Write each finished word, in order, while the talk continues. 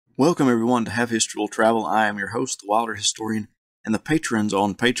Welcome everyone to Have History Will Travel. I am your host, the Wilder Historian, and the patrons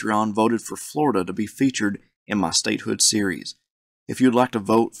on Patreon voted for Florida to be featured in my Statehood series. If you'd like to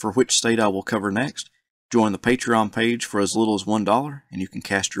vote for which state I will cover next, join the Patreon page for as little as $1 and you can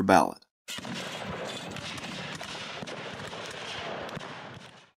cast your ballot.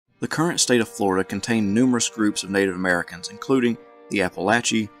 The current state of Florida contained numerous groups of Native Americans, including the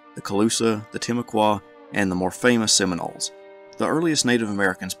Appalachee, the Calusa, the Timucua, and the more famous Seminoles. The earliest Native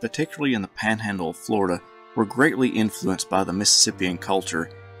Americans, particularly in the panhandle of Florida, were greatly influenced by the Mississippian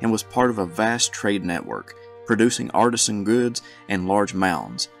culture and was part of a vast trade network, producing artisan goods and large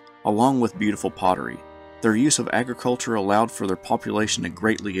mounds, along with beautiful pottery. Their use of agriculture allowed for their population to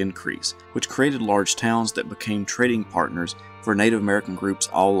greatly increase, which created large towns that became trading partners for Native American groups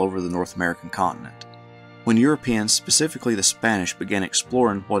all over the North American continent. When Europeans, specifically the Spanish, began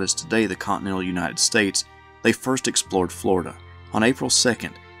exploring what is today the continental United States, they first explored Florida. On April 2,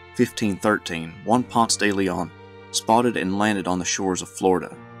 1513, Juan Ponce de Leon spotted and landed on the shores of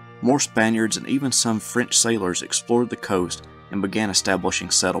Florida. More Spaniards and even some French sailors explored the coast and began establishing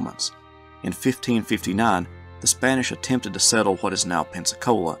settlements. In 1559, the Spanish attempted to settle what is now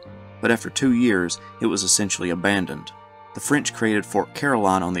Pensacola, but after 2 years, it was essentially abandoned. The French created Fort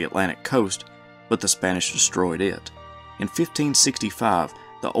Caroline on the Atlantic coast, but the Spanish destroyed it. In 1565,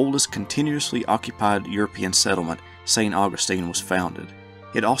 the oldest continuously occupied European settlement, St. Augustine, was founded.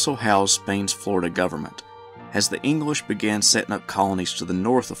 It also housed Spain's Florida government. As the English began setting up colonies to the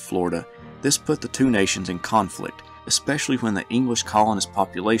north of Florida, this put the two nations in conflict, especially when the English colonist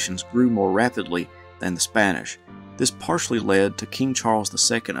populations grew more rapidly than the Spanish. This partially led to King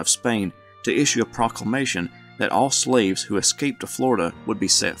Charles II of Spain to issue a proclamation that all slaves who escaped to Florida would be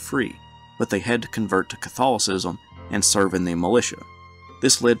set free, but they had to convert to Catholicism and serve in the militia.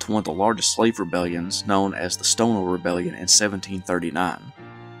 This led to one of the largest slave rebellions, known as the Stonewall Rebellion, in 1739.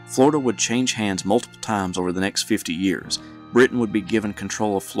 Florida would change hands multiple times over the next 50 years. Britain would be given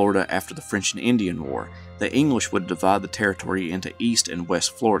control of Florida after the French and Indian War. The English would divide the territory into East and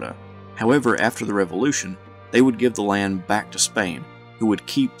West Florida. However, after the Revolution, they would give the land back to Spain, who would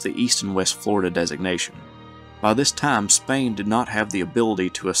keep the East and West Florida designation. By this time, Spain did not have the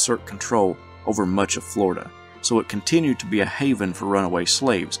ability to assert control over much of Florida, so it continued to be a haven for runaway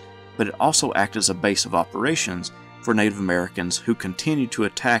slaves, but it also acted as a base of operations for Native Americans who continued to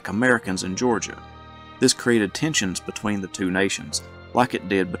attack Americans in Georgia. This created tensions between the two nations, like it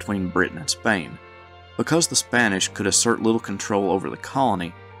did between Britain and Spain. Because the Spanish could assert little control over the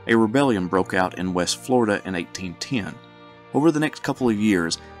colony, a rebellion broke out in West Florida in 1810. Over the next couple of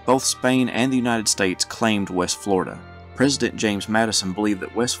years, both Spain and the United States claimed West Florida. President James Madison believed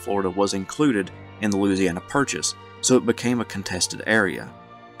that West Florida was included in the Louisiana Purchase, so it became a contested area.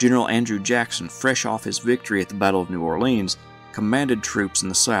 General Andrew Jackson, fresh off his victory at the Battle of New Orleans, commanded troops in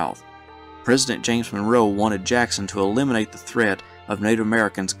the South. President James Monroe wanted Jackson to eliminate the threat of Native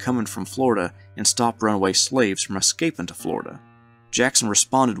Americans coming from Florida and stop runaway slaves from escaping to Florida. Jackson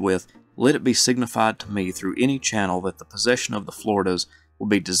responded with, "Let it be signified to me through any channel that the possession of the Floridas will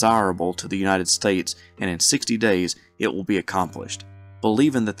be desirable to the United States, and in 60 days it will be accomplished."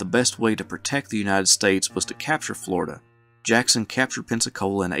 Believing that the best way to protect the United States was to capture Florida, Jackson captured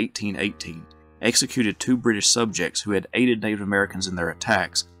Pensacola in 1818, executed 2 British subjects who had aided Native Americans in their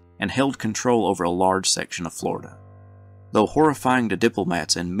attacks, and held control over a large section of Florida. Though horrifying to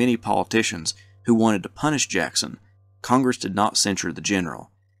diplomats and many politicians who wanted to punish Jackson, Congress did not censure the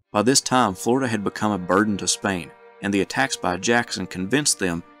general. By this time, Florida had become a burden to Spain, and the attacks by Jackson convinced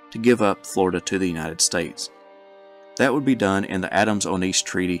them to give up Florida to the United States. That would be done in the Adams-Onis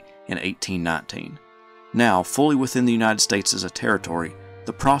Treaty in 1819. Now, fully within the United States as a territory,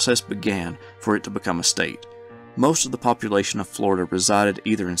 the process began for it to become a state. Most of the population of Florida resided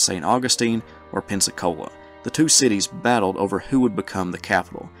either in St. Augustine or Pensacola. The two cities battled over who would become the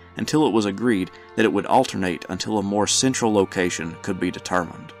capital, until it was agreed that it would alternate until a more central location could be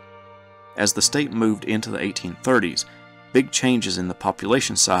determined. As the state moved into the 1830s, big changes in the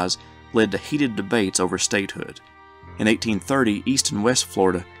population size led to heated debates over statehood. In 1830, East and West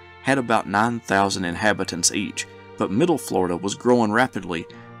Florida had about 9,000 inhabitants each, but Middle Florida was growing rapidly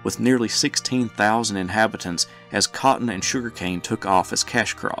with nearly 16,000 inhabitants as cotton and sugarcane took off as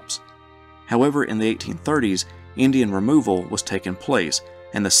cash crops. However, in the 1830s, Indian removal was taking place,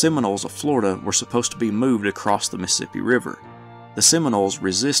 and the Seminoles of Florida were supposed to be moved across the Mississippi River. The Seminoles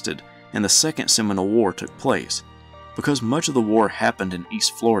resisted, and the Second Seminole War took place. Because much of the war happened in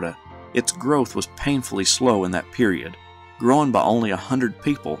East Florida, its growth was painfully slow in that period, growing by only 100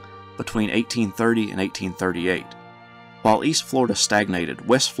 people between 1830 and 1838. While East Florida stagnated,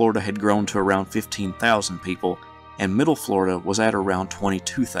 West Florida had grown to around 15,000 people, and Middle Florida was at around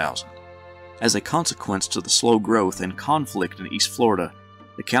 22,000. As a consequence to the slow growth and conflict in East Florida,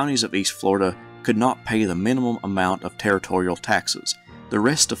 the counties of East Florida could not pay the minimum amount of territorial taxes. The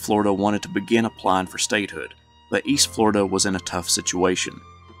rest of Florida wanted to begin applying for statehood, but East Florida was in a tough situation.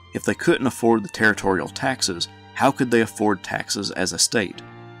 If they couldn't afford the territorial taxes, how could they afford taxes as a state?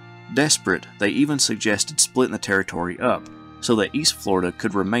 Desperate, they even suggested splitting the territory up so that East Florida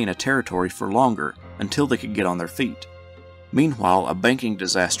could remain a territory for longer until they could get on their feet. Meanwhile, a banking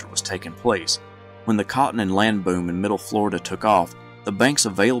disaster was taking place. When the cotton and land boom in Middle Florida took off, the banks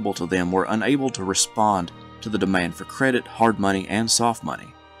available to them were unable to respond to the demand for credit, hard money, and soft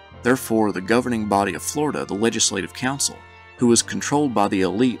money. Therefore, the governing body of Florida, the Legislative Council, who was controlled by the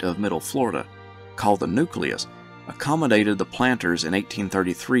elite of Middle Florida, called the nucleus, accommodated the planters in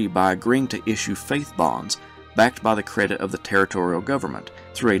 1833 by agreeing to issue faith bonds backed by the credit of the territorial government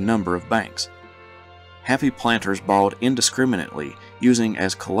through a number of banks. Happy planters borrowed indiscriminately, using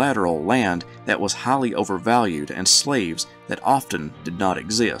as collateral land that was highly overvalued and slaves that often did not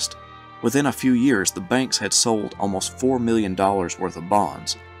exist. Within a few years, the banks had sold almost $4 million worth of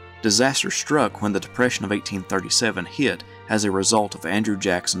bonds. Disaster struck when the Depression of 1837 hit as a result of Andrew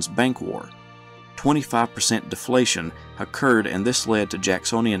Jackson's bank war. 25% deflation occurred, and this led to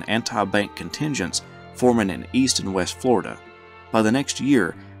Jacksonian anti-bank contingents forming in East and West Florida. By the next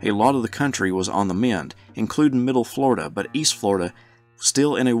year, a lot of the country was on the mend, including Middle Florida, but East Florida,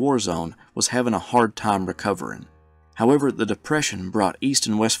 still in a war zone, was having a hard time recovering. However, the Depression brought East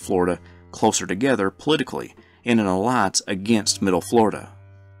and West Florida closer together politically in an alliance against Middle Florida.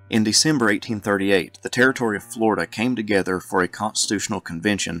 In December 1838, the territory of Florida came together for a constitutional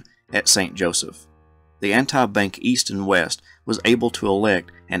convention at St. Joseph. The anti-bank East and West was able to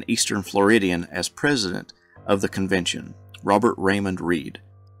elect an Eastern Floridian as president of the convention, Robert Raymond Reed.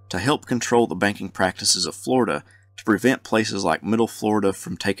 To help control the banking practices of Florida, to prevent places like Middle Florida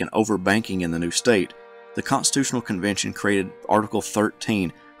from taking over banking in the new state, the Constitutional Convention created Article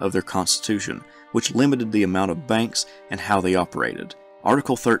 13 of their Constitution, which limited the amount of banks and how they operated.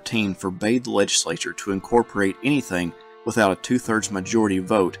 Article 13 forbade the legislature to incorporate anything without a two-thirds majority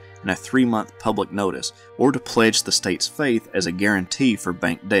vote and a 3-month public notice, or to pledge the state's faith as a guarantee for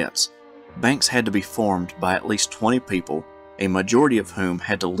bank debts. Banks had to be formed by at least 20 people, a majority of whom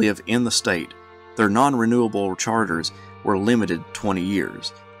had to live in the state. Their non-renewable charters were limited 20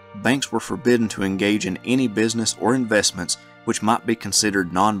 years. Banks were forbidden to engage in any business or investments which might be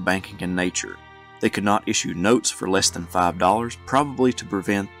considered non-banking in nature. They could not issue notes for less than $5, probably to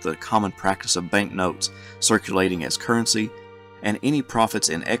prevent the common practice of banknotes circulating as currency, and any profits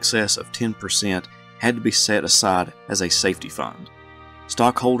in excess of 10% had to be set aside as a safety fund.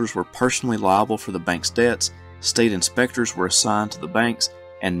 Stockholders were personally liable for the bank's debts, state inspectors were assigned to the banks,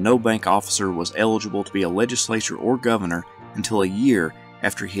 and no bank officer was eligible to be a legislator or governor until a year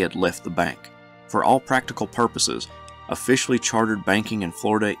after he had left the bank. For all practical purposes, officially chartered banking in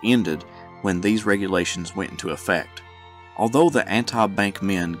Florida ended when these regulations went into effect. Although the anti-bank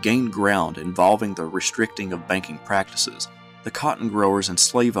men gained ground involving the restricting of banking practices, the cotton growers and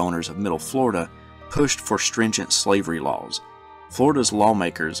slave owners of Middle Florida pushed for stringent slavery laws. Florida's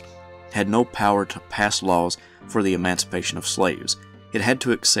lawmakers had no power to pass laws for the emancipation of slaves. It had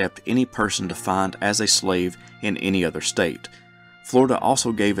to accept any person defined as a slave in any other state. Florida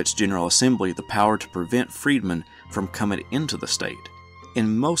also gave its General Assembly the power to prevent freedmen from coming into the state.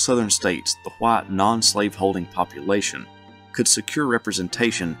 In most southern states, the white non-slaveholding population could secure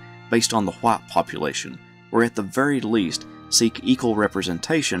representation based on the white population, or at the very least seek equal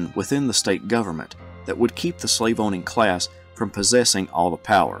representation within the state government that would keep the slave-owning class from possessing all the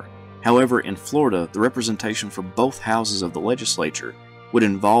power. However, in Florida, the representation for both houses of the legislature would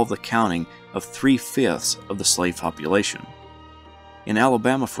involve the counting of 3/5 of the slave population. In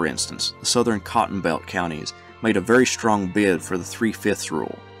Alabama, for instance, the southern Cotton Belt counties made a very strong bid for the 3/5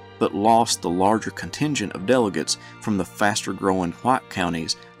 rule, but lost the larger contingent of delegates from the faster-growing white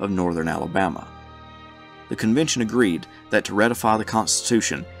counties of northern Alabama. The convention agreed that to ratify the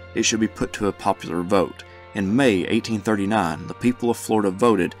Constitution, it should be put to a popular vote. In May 1839, the people of Florida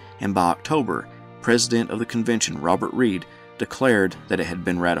voted, and by October, President of the convention, Robert Reed, declared that it had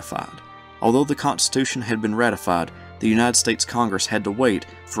been ratified. Although the Constitution had been ratified, the United States Congress had to wait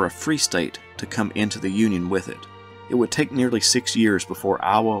for a free state to come into the Union with it. It would take nearly 6 years before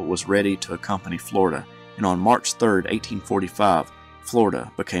Iowa was ready to accompany Florida, and on March 3, 1845,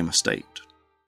 Florida became a state.